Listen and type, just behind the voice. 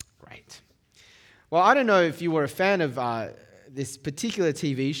Well, I don't know if you were a fan of this particular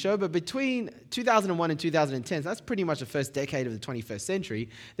TV show, but between 2001 and 2010, so that's pretty much the first decade of the 21st century,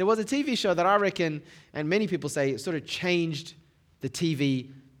 there was a TV show that I reckon, and many people say, sort of changed the TV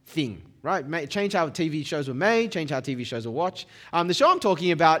thing, right? Changed how TV shows were made, changed how TV shows were watched. The show I'm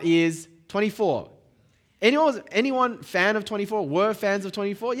talking about is 24. Anyone fan of 24? Were fans of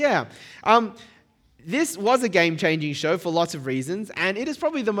 24? Yeah. This was a game-changing show for lots of reasons, and it is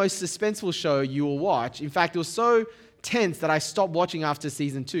probably the most suspenseful show you will watch. In fact, it was so tense that I stopped watching after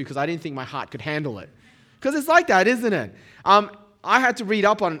season 2 because I didn't think my heart could handle it. Because it's like that, isn't it? I had to read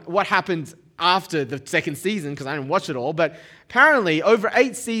up on what happened after the second season because I didn't watch it all, but apparently over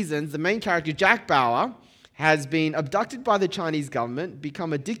 8 seasons, the main character, Jack Bauer, has been abducted by the Chinese government,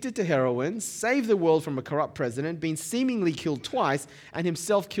 become addicted to heroin, saved the world from a corrupt president, been seemingly killed twice, and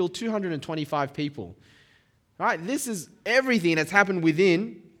himself killed 225 people. Right? This is everything that's happened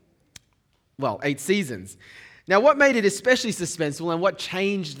within, 8 seasons. Now, what made it especially suspenseful and what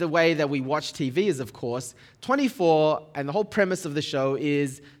changed the way that we watch TV is, of course, 24, and the whole premise of the show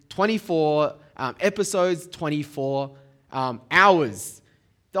is 24 episodes, 24 hours.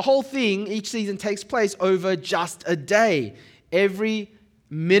 The whole thing, each season takes place over just a day. Every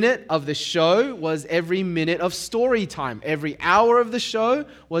minute of the show was every minute of story time. Every hour of the show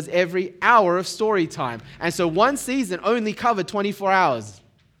was every hour of story time. And so one season only covered 24 hours.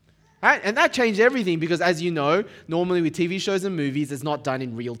 Right? And that changed everything because, as you know, normally with TV shows and movies, it's not done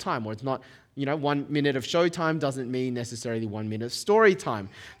in real time, or it's not, 1 minute of show time doesn't mean necessarily 1 minute of story time.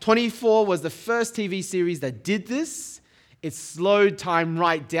 24 was the first TV series that did this. It slowed time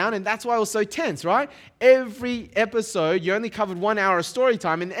right down, and that's why it was so tense, right? Every episode, you only covered 1 hour of story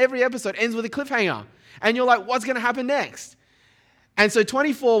time, and every episode ends with a cliffhanger. And you're like, what's going to happen next? And so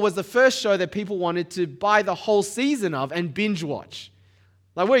 24 was the first show that people wanted to buy the whole season of and binge watch.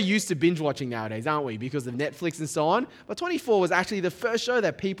 Like, we're used to binge watching nowadays, aren't we? Because of Netflix and so on. But 24 was actually the first show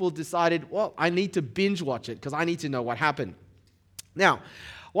that people decided, I need to binge watch it because I need to know what happened. Now,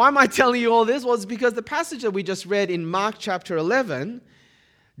 why am I telling you all this? Well, it's because the passage that we just read in Mark chapter 11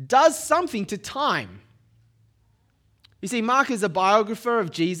 does something to time. You see, Mark is a biographer of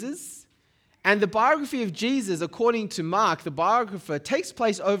Jesus, and the biography of Jesus, according to Mark, the biographer, takes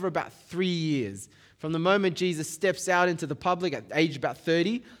place over about 3 years, from the moment Jesus steps out into the public at age about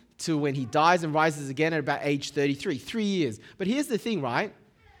 30 to when he dies and rises again at about age 33. 3 years. But here's the thing, right?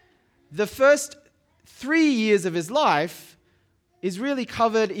 The first 3 years of his life is really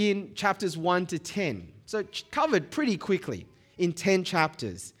covered in chapters 1 to 10. So covered pretty quickly in 10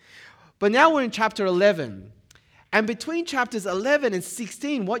 chapters. But now we're in chapter 11. And between chapters 11 and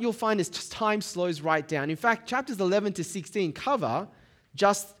 16, what you'll find is just time slows right down. In fact, chapters 11 to 16 cover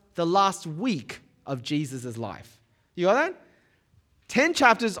just the last week of Jesus' life. You got that? 10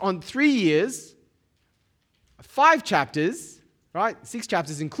 chapters on 3 years, 5 chapters, right? 6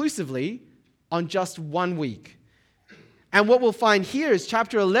 chapters inclusively on just 1 week. And what we'll find here is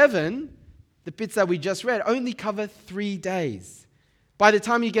chapter 11, the bits that we just read, only cover 3 days. By the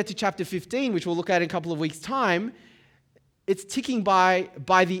time you get to chapter 15, which we'll look at in a couple of weeks' time, it's ticking by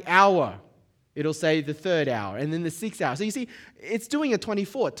the hour. It'll say the 3rd hour and then the 6th hour. So you see, it's doing a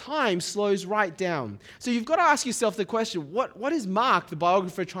 24. Time slows right down. So you've got to ask yourself the question, what is Mark, the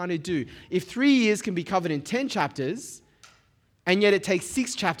biographer, trying to do? If 3 years can be covered in 10 chapters, and yet it takes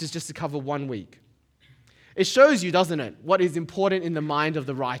 6 chapters just to cover 1 week. It shows you, doesn't it, what is important in the mind of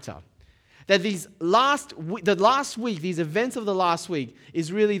the writer. That the last week, these events of the last week,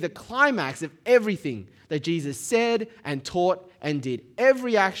 is really the climax of everything that Jesus said and taught and did.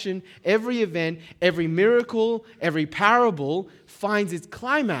 Every action, every event, every miracle, every parable finds its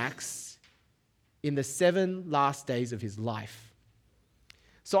climax in the 7 last days of his life.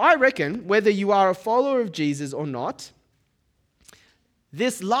 So I reckon, whether you are a follower of Jesus or not,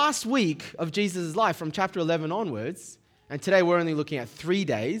 this last week of Jesus' life from chapter 11 onwards, and today we're only looking at 3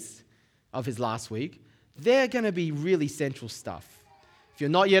 days of his last week, they're going to be really central stuff. If you're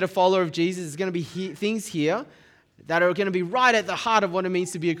not yet a follower of Jesus, there's going to be things here that are going to be right at the heart of what it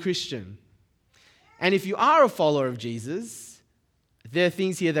means to be a Christian. And if you are a follower of Jesus, there are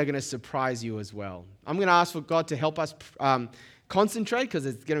things here that are going to surprise you as well. I'm going to ask for God to help us concentrate because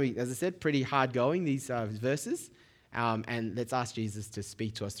it's going to be, as I said, pretty hard going, these verses. And let's ask Jesus to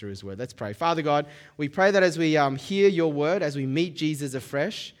speak to us through his word. Let's pray. Father God, we pray that as we hear your word, as we meet Jesus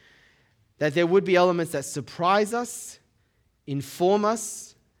afresh, that there would be elements that surprise us, inform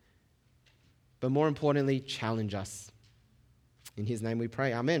us, but more importantly, challenge us. In his name we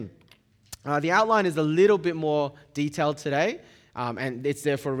pray. Amen. The outline is a little bit more detailed today, and it's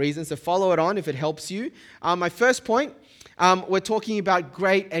there for a reason, so follow it on if it helps you. My first point, we're talking about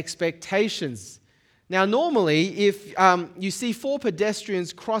great expectations. Now, normally, if you see 4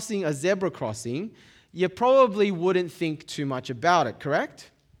 pedestrians crossing a zebra crossing, you probably wouldn't think too much about it,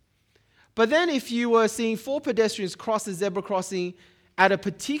 correct? But then if you were seeing 4 pedestrians cross a zebra crossing at a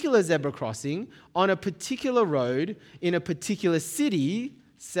particular zebra crossing, on a particular road, in a particular city,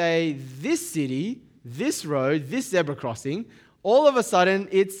 say this city, this road, this zebra crossing, all of a sudden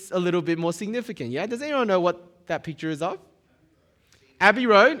it's a little bit more significant, yeah? Does anyone know what that picture is of? Abbey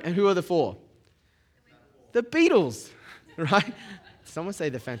Road, and who are the 4? The Beatles, right? Someone say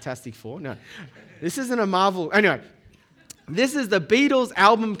the Fantastic Four? No. This isn't a Marvel. Anyway, this is the Beatles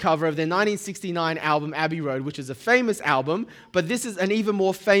album cover of their 1969 album Abbey Road, which is a famous album, but this is an even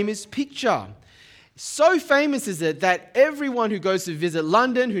more famous picture. So famous is it that everyone who goes to visit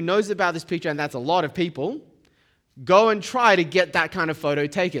London, who knows about this picture, and that's a lot of people, go and try to get that kind of photo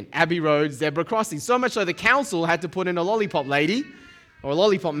taken. Abbey Road, zebra crossing. So much so the council had to put in a lollipop lady, or a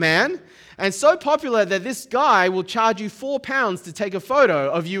lollipop man, and so popular that this guy will charge you £4 to take a photo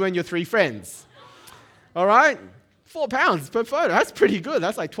of you and your 3 friends. All right? £4 per photo. That's pretty good.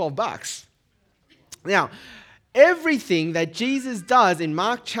 That's like $12. Now, everything that Jesus does in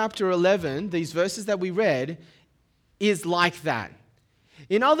Mark chapter 11, these verses that we read, is like that.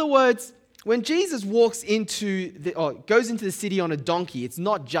 In other words, when Jesus goes into the city on a donkey, it's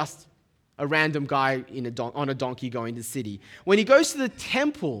not just a random guy on a donkey going to the city. When he goes to the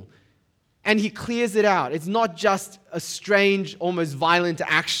temple and he clears it out, it's not just a strange, almost violent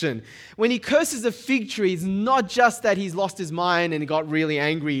action. When he curses a fig tree, it's not just that he's lost his mind and he got really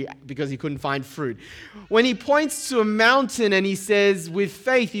angry because he couldn't find fruit. When he points to a mountain and he says, with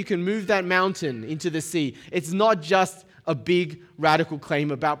faith you can move that mountain into the sea, it's not just a big radical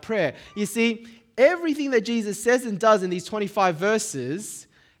claim about prayer. You see, everything that Jesus says and does in these 25 verses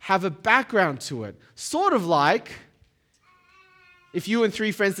have a background to it. Sort of like if you and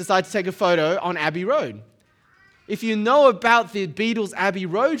 3 friends decide to take a photo on Abbey Road. If you know about the Beatles Abbey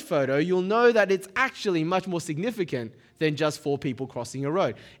Road photo, you'll know that it's actually much more significant than just 4 people crossing a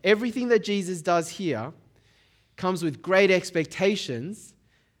road. Everything that Jesus does here comes with great expectations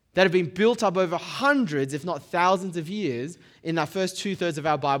that have been built up over hundreds, if not thousands of years in that first 2/3 of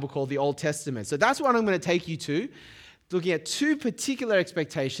our Bible called the Old Testament. So that's what I'm going to take you to, looking at 2 particular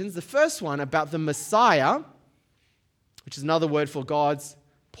expectations. The first one about the Messiah, which is another word for God's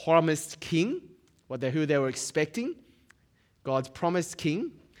promised king, who they were expecting, God's promised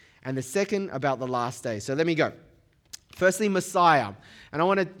king. And the second about the last day. So let me go. Firstly, Messiah. And I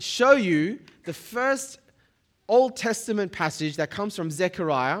want to show you the first Old Testament passage that comes from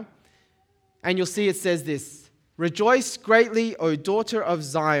Zechariah. And you'll see it says this: "Rejoice greatly, O daughter of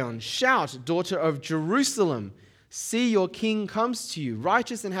Zion. Shout, daughter of Jerusalem. See, your king comes to you,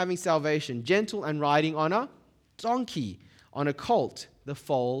 righteous and having salvation, gentle and riding on a donkey, on a colt, the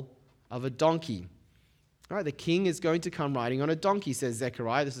foal of a donkey." All right, the king is going to come riding on a donkey, says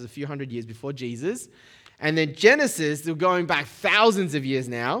Zechariah. This is a few hundred years before Jesus. And then Genesis, they're going back thousands of years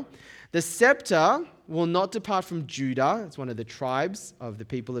now. "The scepter will not depart from Judah," it's one of the tribes of the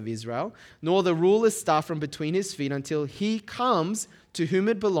people of Israel, "nor the ruler's staff from between his feet until he comes to whom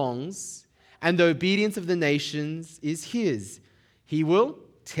it belongs, and the obedience of the nations is his. He will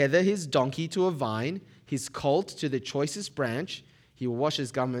tether his donkey to a vine, his colt to the choicest branch. He will wash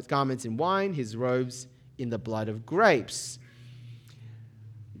his garments in wine, his robes in the blood of grapes."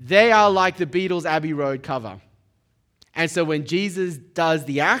 They are like the Beatles Abbey Road cover. And so when Jesus does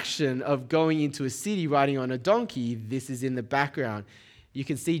the action of going into a city riding on a donkey, this is in the background. You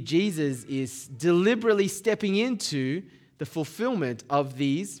can see Jesus is deliberately stepping into the fulfillment of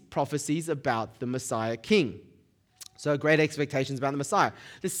these prophecies about the Messiah King. So great expectations about the Messiah.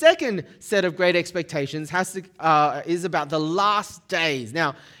 The second set of great expectations is about the last days.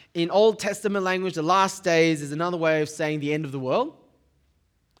 Now, in Old Testament language, the last days is another way of saying the end of the world.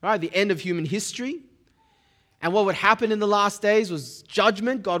 All right, the end of human history. And what would happen in the last days was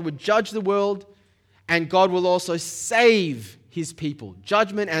judgment. God would judge the world, and God will also save his people.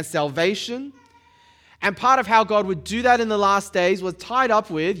 Judgment and salvation. And part of how God would do that in the last days was tied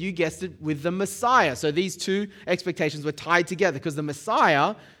up with, you guessed it, with the Messiah. So these 2 expectations were tied together because the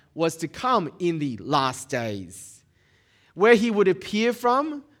Messiah was to come in the last days. Where he would appear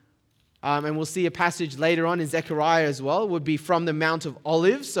from, and we'll see a passage later on in Zechariah as well, would be from the Mount of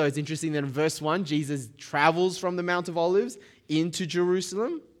Olives. So it's interesting that in verse 1, Jesus travels from the Mount of Olives into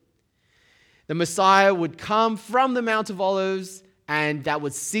Jerusalem. The Messiah would come from the Mount of Olives, and that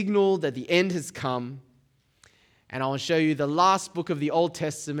would signal that the end has come. And I will show you the last book of the Old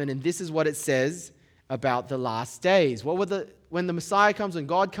Testament, and this is what it says about the last days. When the Messiah comes, when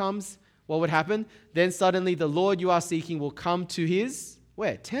God comes, what would happen? Then suddenly the Lord you are seeking will come to his,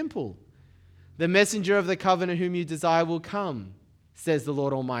 where? Temple. The messenger of the covenant whom you desire will come, says the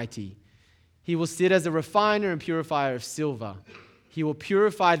Lord Almighty. He will sit as a refiner and purifier of silver. He will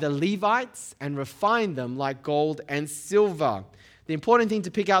purify the Levites and refine them like gold and silver. The important thing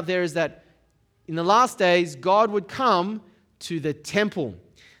to pick out there is that in the last days, God would come to the temple.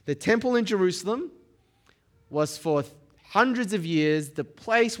 The temple in Jerusalem was for hundreds of years the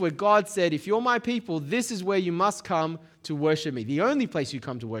place where God said, if you're my people, this is where you must come to worship me. The only place you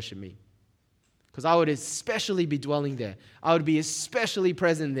come to worship me. Because I would especially be dwelling there. I would be especially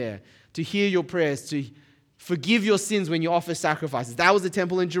present there to hear your prayers, to forgive your sins when you offer sacrifices. That was the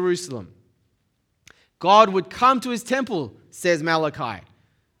temple in Jerusalem. God would come to his temple, says Malachi,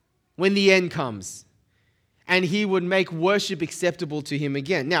 when the end comes. And he would make worship acceptable to him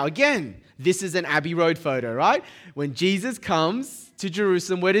again. Now, again, this is an Abbey Road photo, right? When Jesus comes to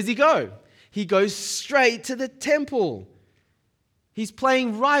Jerusalem, where does he go? He goes straight to the temple. He's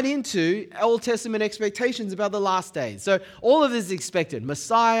playing right into Old Testament expectations about the last days. So all of this is expected.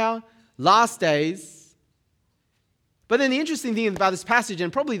 Messiah, last days. But then the interesting thing about this passage,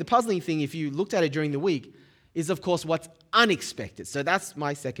 and probably the puzzling thing if you looked at it during the week, is of course what's unexpected. So that's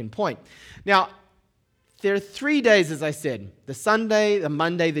my second point. Now, there are 3 days, as I said, the Sunday, the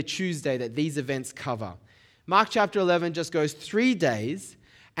Monday, the Tuesday, that these events cover. Mark chapter 11 just goes 3 days,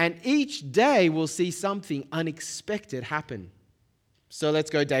 and each day we'll see something unexpected happen. So let's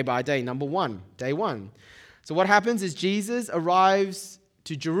go day by day. Number 1, day 1. So what happens is Jesus arrives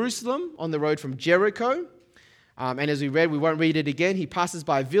to Jerusalem on the road from Jericho. And as we read, we won't read it again. He passes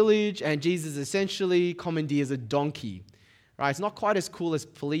by a village, and Jesus essentially commandeers a donkey. Right? It's not quite as cool as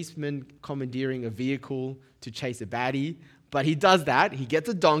policemen commandeering a vehicle to chase a baddie, but he does that. He gets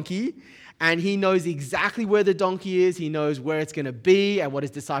a donkey, and he knows exactly where the donkey is. He knows where it's going to be and what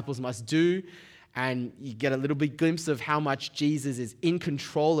his disciples must do. And you get a little bit glimpse of how much Jesus is in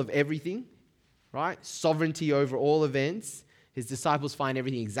control of everything, right? Sovereignty over all events. His disciples find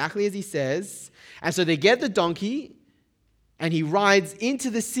everything exactly as he says. And so they get the donkey, and he rides into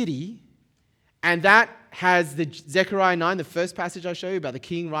the city, and that has the Zechariah 9, the first passage I show you about the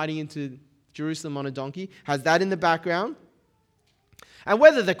king riding into Jerusalem on a donkey, has that in the background. And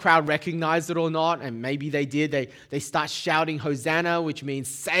whether the crowd recognized it or not, and maybe they did, they start shouting Hosanna, which means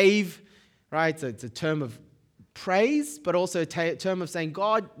save, right? So it's a term of praise, but also a term of saying,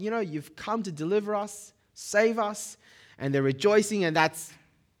 God, you've come to deliver us, save us. And they're rejoicing, and that's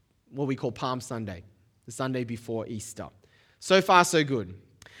what we call Palm Sunday, the Sunday before Easter. So far, so good.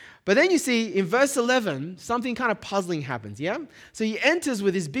 But then you see, in verse 11, something kind of puzzling happens, yeah? So he enters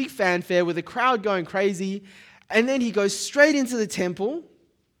with his big fanfare, with the crowd going crazy, and then he goes straight into the temple,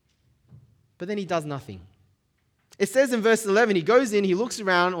 but then he does nothing. It says in verse 11, he goes in, he looks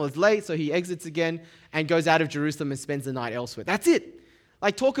around, it's late, so he exits again and goes out of Jerusalem and spends the night elsewhere. That's it.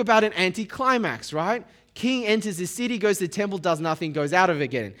 Like, talk about an anticlimax, right? King enters the city, goes to the temple, does nothing, goes out of it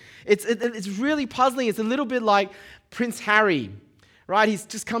again. It's really puzzling. It's a little bit like Prince Harry, right? He's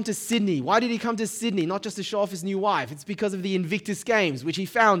just come to Sydney. Why did he come to Sydney? Not just to show off his new wife. It's because of the Invictus Games, which he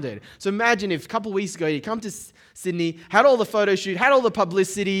founded. So imagine if a couple of weeks ago he'd come to Sydney, had all the photo shoot, had all the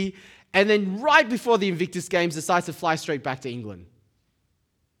publicity, and then right before the Invictus Games decides to fly straight back to England.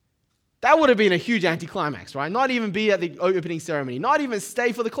 That would have been a huge anticlimax, right? Not even be at the opening ceremony, not even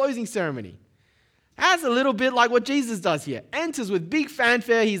stay for the closing ceremony. That's a little bit like what Jesus does here. Enters with big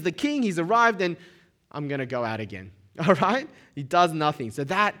fanfare, he's the king, he's arrived, and I'm going to go out again. All right? He does nothing. So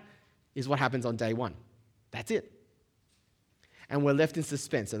that is what happens on day 1. That's it. And we're left in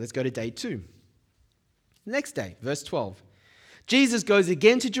suspense. So let's go to day 2. Next day, verse 12. Jesus goes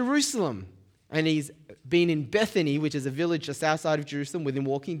again to Jerusalem, and he's been in Bethany, which is a village just outside of Jerusalem within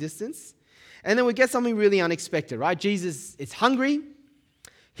walking distance. And then we get something really unexpected, right? Jesus is hungry.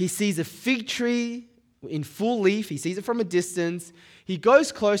 He sees a fig tree in full leaf. He sees it from a distance. He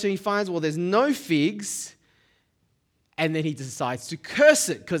goes closer and he finds, well, there's no figs. And then he decides to curse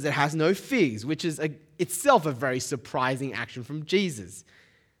it because it has no figs, which is itself a very surprising action from Jesus,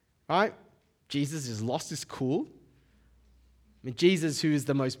 right? Jesus has lost his cool. I mean, Jesus, who is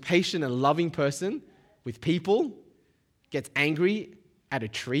the most patient and loving person with people, gets angry at a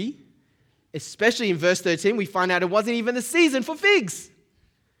tree. Especially in verse 13, we find out it wasn't even the season for figs.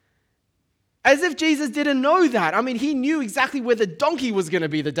 As if Jesus didn't know that. I mean, he knew exactly where the donkey was going to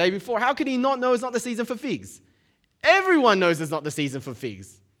be the day before. How could he not know it's not the season for figs? Everyone knows it's not the season for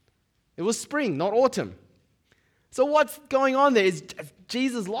figs. It was spring, not autumn. So what's going on there? Is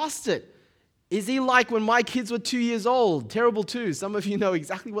Jesus lost it? Is he like when my kids were 2 years old? Terrible too. Some of you know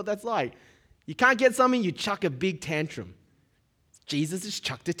exactly what that's like. You can't get something, you chuck a big tantrum. Jesus just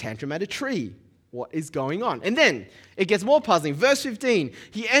chucked a tantrum at a tree. what is going on? And then it gets more puzzling. Verse 15,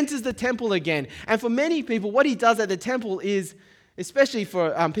 he enters the temple again. And for many people, what he does at the temple is, especially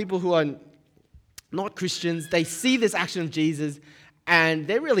for people who are not Christians, they see this action of Jesus and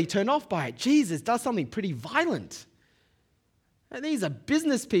they're really turned off by it. Jesus does something pretty violent. And these are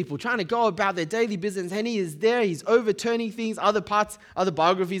business people trying to go about their daily business, and he is there, he's overturning things. Other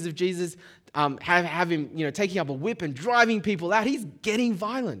biographies of Jesus have him, taking up a whip and driving people out. He's getting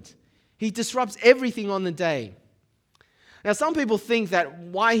violent. He disrupts everything on the day. Now, some people think that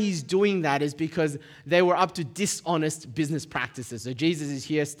why he's doing that is because they were up to dishonest business practices. So Jesus is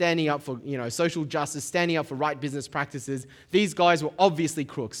here standing up for, social justice, standing up for right business practices. These guys were obviously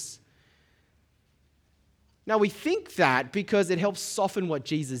crooks. Now, we think that because it helps soften what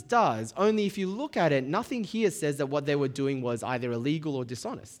Jesus does. Only if you look at it, nothing here says that what they were doing was either illegal or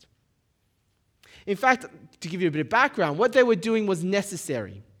dishonest. In fact, to give you a bit of background, what they were doing was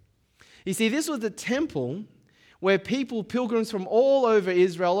necessary. You see, this was the temple where pilgrims from all over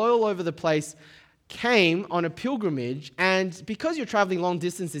Israel, all over the place, came on a pilgrimage. And because you're traveling long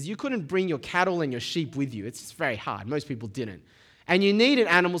distances, you couldn't bring your cattle and your sheep with you. It's just very hard. Most people didn't. And you needed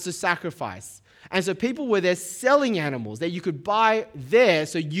animals to sacrifice. And so people were there selling animals that you could buy there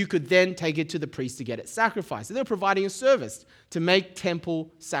so you could then take it to the priest to get it sacrificed. So they're providing a service to make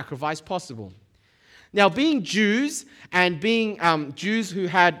temple sacrifice possible. Now, being Jews and being Jews who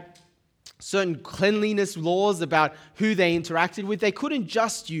had certain cleanliness laws about who they interacted with, they couldn't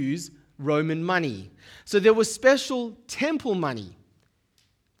just use Roman money. So there was special temple money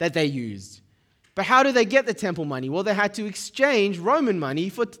that they used. But how did they get the temple money? Well, they had to exchange Roman money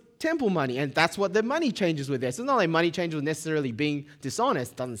for temple money, and that's what the money changers were there. So it's not like money changers were necessarily being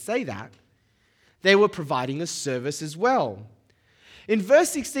dishonest. It doesn't say that. They were providing a service as well. In verse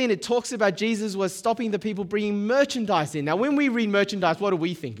 16, it talks about Jesus was stopping the people bringing merchandise in. Now, when we read merchandise, what are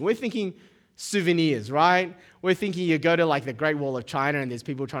we thinking? We're thinking souvenirs, right? We're thinking you go to like the Great Wall of China and there's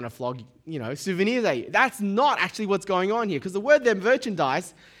people trying to flog, souvenirs at you. That's not actually what's going on here, because the word there,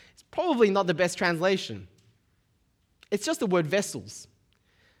 merchandise, is probably not the best translation. It's just the word vessels.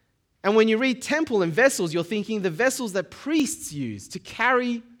 And when you read temple and vessels, you're thinking the vessels that priests use to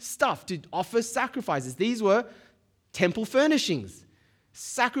carry stuff, to offer sacrifices. These were temple furnishings,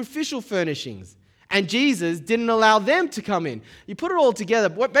 sacrificial furnishings. And Jesus didn't allow them to come in. You put it all together,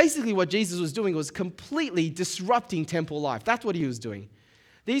 basically what Jesus was doing was completely disrupting temple life. That's what he was doing.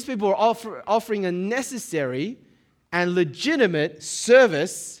 These people were offering a necessary and legitimate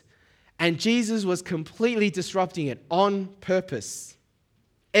service, and Jesus was completely disrupting it on purpose.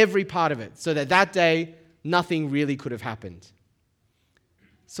 Every part of it, so that day, nothing really could have happened.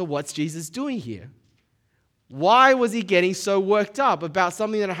 So what's Jesus doing here? Why was he getting so worked up about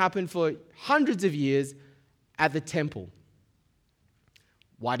something that happened for hundreds of years at the temple?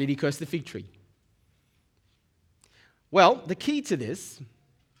 Why did he curse the fig tree? Well, the key to this,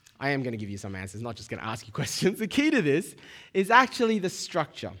 I am going to give you some answers, not just going to ask you questions. The key to this is actually the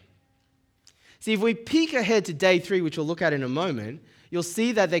structure. See, if we peek ahead to day 3, which we'll look at in a moment, you'll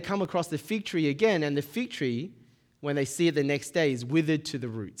see that they come across the fig tree again, and the fig tree, when they see it the next day, is withered to the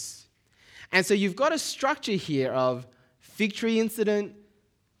roots. And so you've got a structure here of fig tree incident,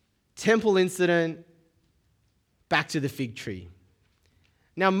 temple incident, back to the fig tree.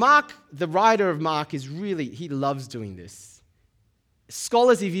 Now, Mark, the writer of Mark, he loves doing this.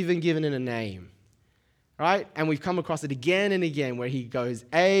 Scholars have even given it a name, right? And we've come across it again and again where he goes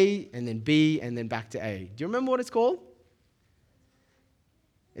A and then B and then back to A. Do you remember what it's called?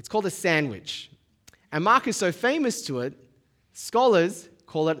 It's called a sandwich. And Mark is so famous to it, scholars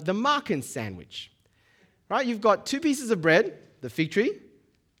call it the Markan sandwich. Right? You've got 2 pieces of bread, the fig tree,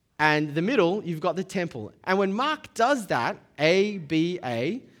 and the middle, you've got the temple. And when Mark does that, A, B,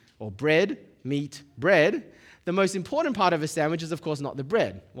 A, or bread, meat, bread, the most important part of a sandwich is, of course, not the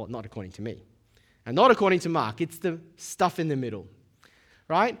bread. Well, not according to me. And not according to Mark. It's the stuff in the middle.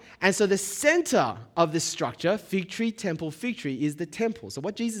 Right? And so the center of this structure, fig tree, temple, fig tree, is the temple. So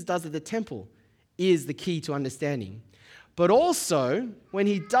what Jesus does at the temple is the key to understanding. But also, when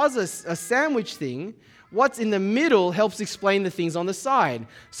he does a sandwich thing, what's in the middle helps explain the things on the side.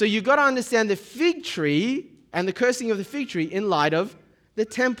 So you've got to understand the fig tree and the cursing of the fig tree in light of the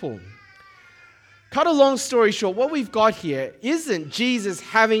temple. Cut a long story short, what we've got here isn't Jesus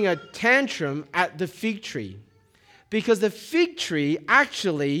having a tantrum at the fig tree, because the fig tree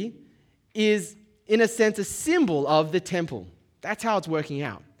actually is, in a sense, a symbol of the temple. That's how it's working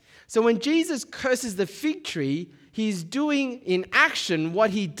out. So when Jesus curses the fig tree, he's doing in action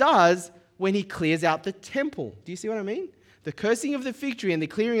what he does when he clears out the temple. Do you see what I mean? The cursing of the fig tree and the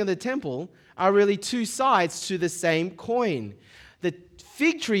clearing of the temple are really 2 sides to the same coin. The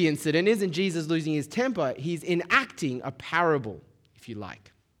fig tree incident isn't Jesus losing his temper. He's enacting a parable, if you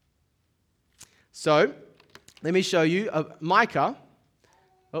like. So, let me show you Micah.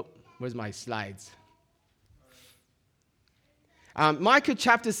 Oh, where's my slides? Micah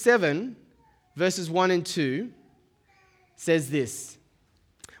chapter 7, verses 1 and 2 says this.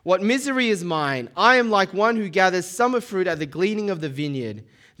 What misery is mine! I am like one who gathers summer fruit at the gleaning of the vineyard.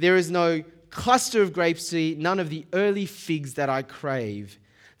 There is no cluster of grapes to eat, none of the early figs that I crave.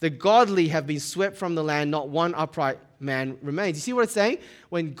 The godly have been swept from the land, not one upright man remains. You see what it's saying?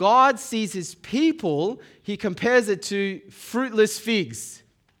 When God sees his people, he compares it to fruitless figs.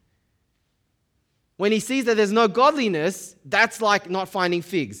 When he sees that there's no godliness, that's like not finding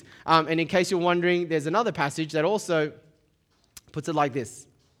figs. And in case you're wondering, there's another passage that also puts it like this.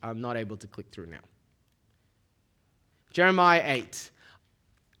 I'm not able to click through now. Jeremiah 8.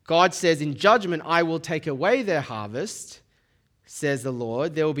 God says, in judgment, I will take away their harvest, says the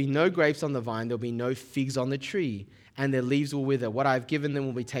Lord. There will be no grapes on the vine. There will be no figs on the tree, and their leaves will wither. What I've given them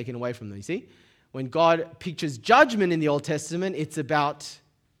will be taken away from them. You see? When God pictures judgment in the Old Testament, it's about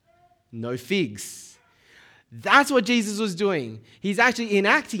no figs. That's what Jesus was doing. He's actually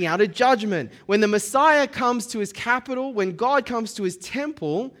enacting out a judgment. When the Messiah comes to his capital, when God comes to his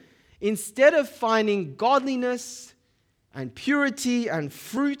temple, instead of finding godliness and purity and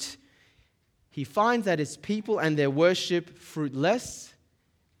fruit, he finds that his people and their worship fruitless.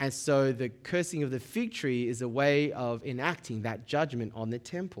 And so the cursing of the fig tree is a way of enacting that judgment on the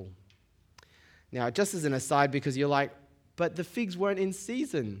temple. Now, just as an aside, because you're like, but the figs weren't in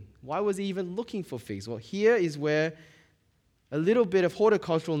season. Why was he even looking for figs? Well, here is where a little bit of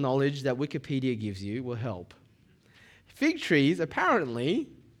horticultural knowledge that Wikipedia gives you will help. Fig trees apparently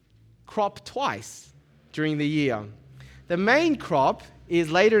crop twice during the year. The main crop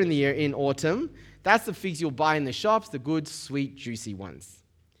is later in the year in autumn. That's the figs you'll buy in the shops, the good, sweet, juicy ones.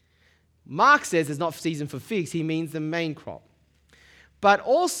 Mark says it's not season for figs. He means the main crop. But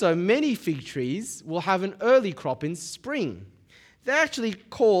also, many fig trees will have an early crop in spring. They're actually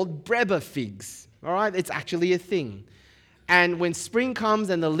called Breber figs. All right, it's actually a thing. And when spring comes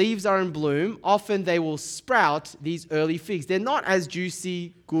and the leaves are in bloom, often they will sprout these early figs. They're not as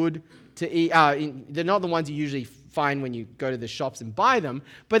juicy, good to eat. They're not the ones you usually find when you go to the shops and buy them,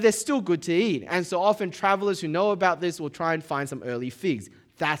 but they're still good to eat. And so often travelers who know about this will try and find some early figs.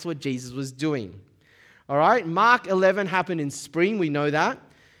 That's what Jesus was doing. All right, Mark 11 happened in spring, we know that.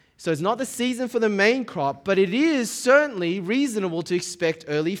 So it's not the season for the main crop, but it is certainly reasonable to expect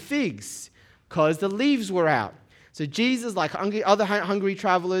early figs because the leaves were out. So Jesus, like other hungry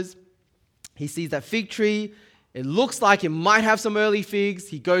travelers, he sees that fig tree. It looks like it might have some early figs.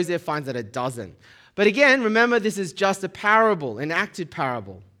 He goes there, finds that it doesn't. But again, remember, this is just a parable, an acted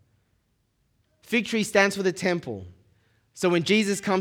parable. Fig tree stands for the temple. So when Jesus comes